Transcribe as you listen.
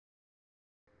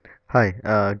Hi,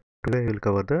 today I will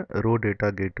cover the raw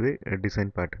data gateway design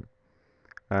pattern.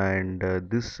 And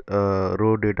this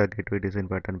raw data gateway design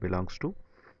pattern belongs to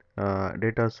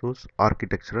data source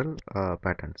architectural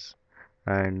patterns.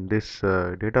 And this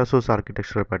data source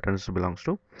architectural patterns belongs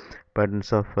to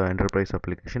patterns of enterprise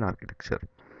application architecture.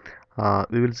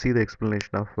 We will see the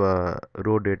explanation of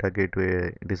raw data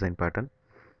gateway design pattern.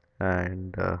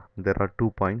 And there are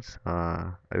 2 points.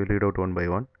 I will read out one by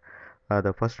one.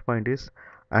 The first point is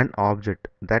an object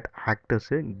that acts as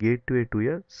a gateway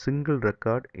to a single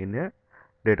record in a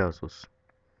data source.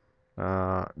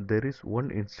 There is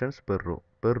one instance per row.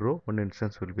 Per row, one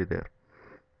instance will be there.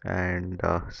 And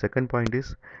second point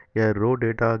is a raw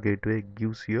data gateway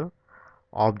gives you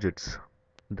objects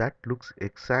that looks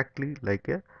exactly like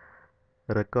a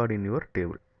record in your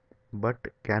table, but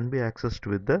can be accessed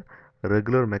with the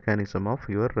regular mechanism of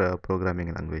your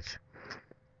programming language.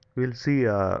 We'll see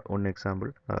one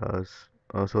example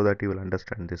so that you will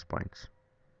understand these points.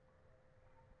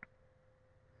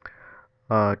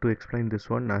 To explain this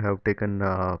one, I have taken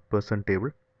person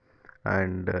table,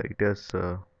 and it has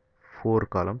 4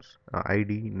 columns: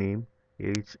 ID, name,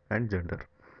 age, and gender.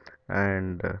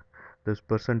 And this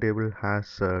person table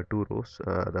has 2 rows.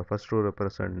 The first row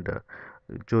represent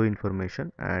Joe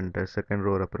information, and the second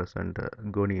row represent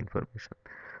Goni information.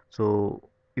 So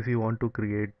if you want to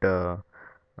create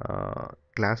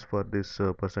class for this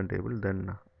person table,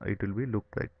 then it will be look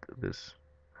like this.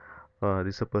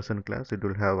 This is a person class. It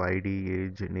will have ID,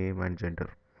 age, name, and gender,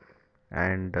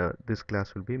 and this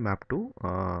class will be mapped to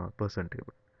person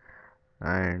table.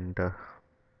 And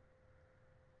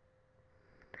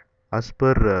as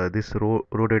per this row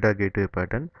data gateway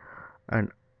pattern,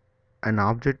 and an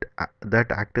object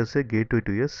that acts as a gateway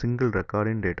to a single record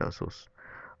in data source,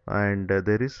 and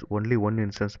there is only one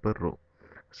instance per row.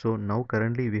 So now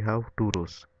currently we have 2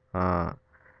 rows. uh,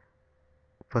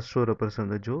 First row represent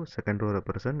the Joe, second row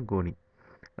represent Goni.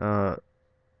 uh,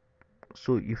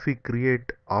 so if we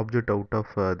create object out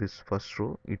of this first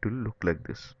row, it will look like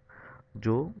this: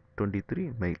 Joe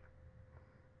 23 male,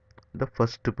 the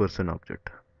first person object.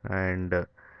 And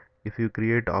if you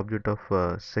create object of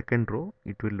second row,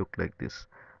 it will look like this: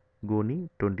 Goni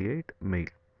 28 male.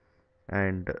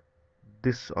 And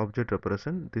this object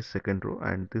represent this second row,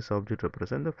 and this object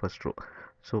represent the first row.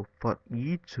 So for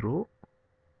each row,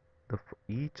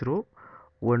 each row,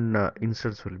 one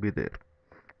instance will be there.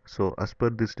 So as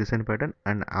per this design pattern,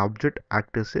 an object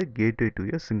acts as a gateway to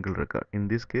a single record. In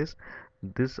this case,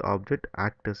 this object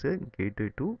acts as a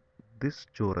gateway to this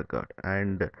Joe record,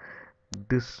 and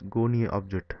this Goni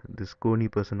object, this Goni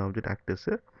person object, acts as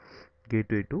a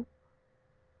gateway to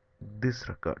this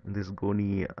record, this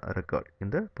Goni record in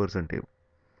the person table.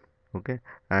 Okay.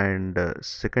 And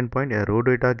second point, a raw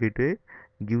data gateway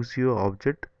gives you an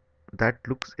object that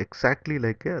looks exactly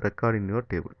like a record in your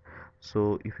table.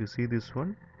 So if you see this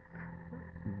one,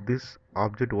 this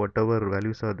object, whatever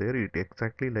values are there, it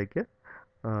exactly like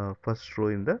a first row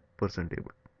in the person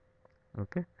table.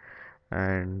 Okay.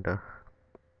 And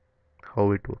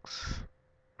how it works,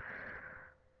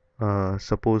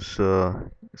 suppose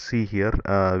see here,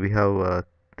 we have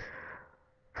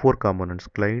 4 components: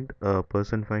 client,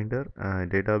 person finder,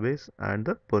 database, and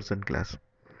the person class.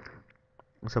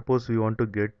 Suppose we want to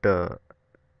get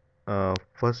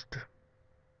first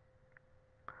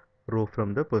row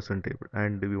from the person table,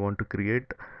 and we want to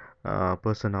create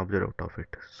person object out of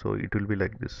it. So it will be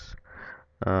like this: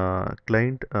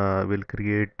 client will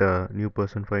create a new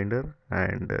person finder,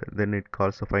 and then it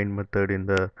calls the find method in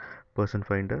the person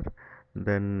finder.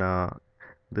 Then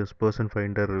this person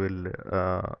finder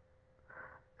will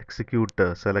execute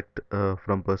select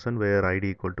from person where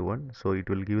id equal to 1. So it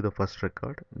will give the first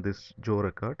record, this Joe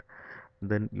record.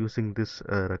 Then using this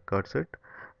record set,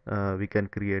 we can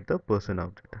create the person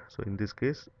object. So in this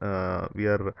case, we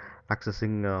are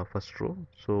accessing first row.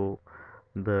 So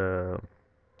the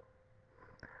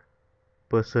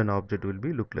person object will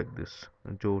be look like this: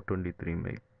 Joe 23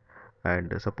 male.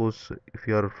 And suppose if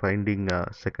you are finding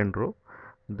second row,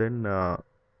 then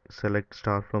select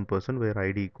star from person where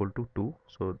id equal to 2.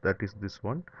 So that is this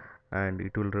one, and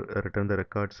it will return the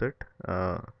record set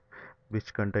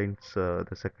which contains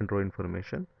the second row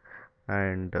information.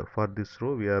 And for this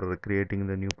row, we are creating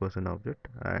the new person object,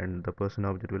 and the person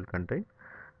object will contain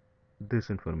this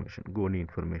information, Goni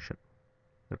information.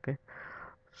 Okay.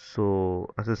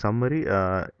 So as a summary,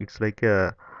 it's like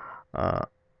a uh,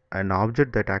 an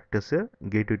object that acts as a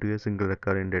gateway to a single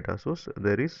record in data source.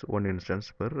 There is one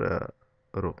instance per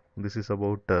row. This is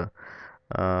about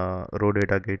row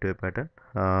data gateway pattern.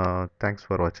 Thanks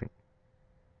for watching.